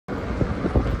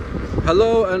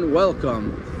Hello and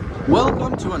welcome.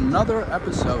 Welcome to another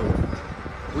episode.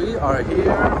 We are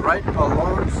here right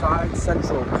alongside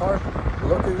Central Park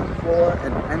looking for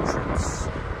an entrance.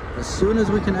 As soon as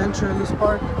we can enter this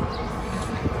park,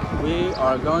 we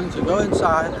are going to go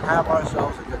inside and have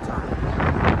ourselves a good time.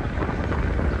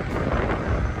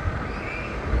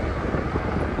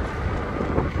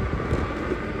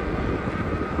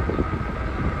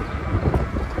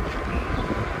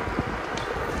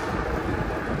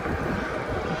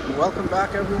 Welcome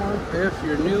back, everyone. If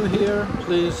you're new here,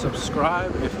 please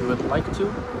subscribe if you would like to.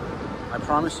 I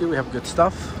promise you we have good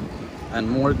stuff and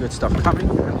more good stuff coming,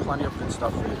 and plenty of good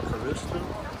stuff for you to peruse through.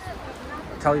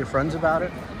 Tell your friends about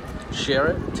it, share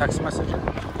it, text message it,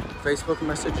 Facebook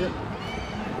message it,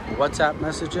 WhatsApp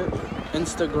message it,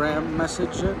 Instagram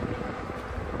message it,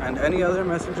 and any other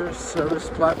messenger service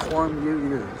platform you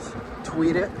use.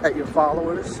 Tweet it at your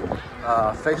followers,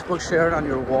 Facebook share it on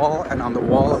your wall and on the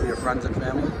wall of your friends and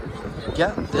family.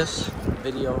 Get this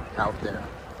video out there.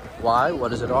 Why? What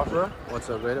does it offer? What's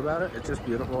so great about it? It's just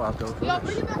beautiful outdoor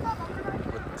footage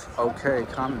with okay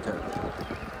commentary.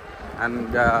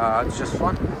 And it's just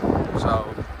fun. So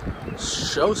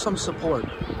show some support.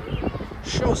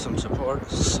 Show some support.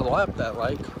 Slap that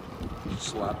like.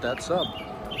 Slap that sub.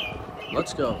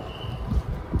 Let's go.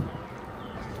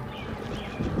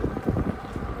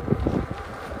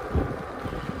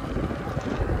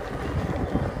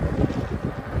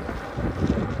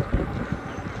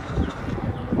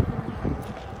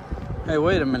 Hey,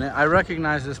 wait a minute. I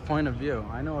recognize this point of view.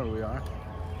 I know where we are.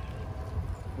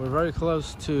 We're very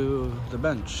close to the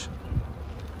bench.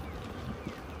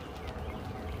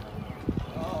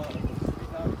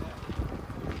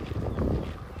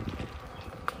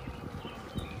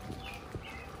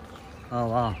 Oh,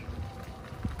 wow.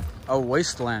 A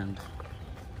wasteland.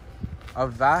 A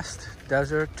vast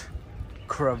desert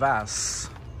crevasse.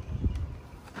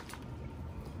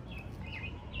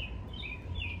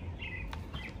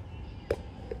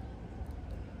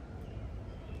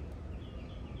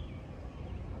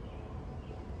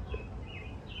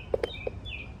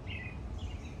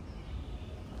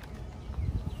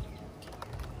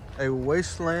 A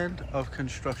wasteland of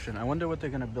construction. I wonder what they're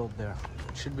gonna build there.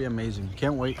 It should be amazing.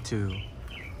 Can't wait to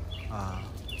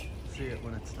see it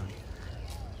when it's done.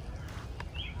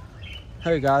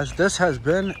 Hey guys, this has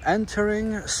been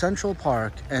entering Central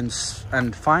Park and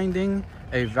finding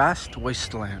a vast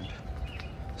wasteland.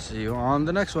 See you on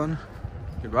the next one.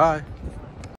 Goodbye.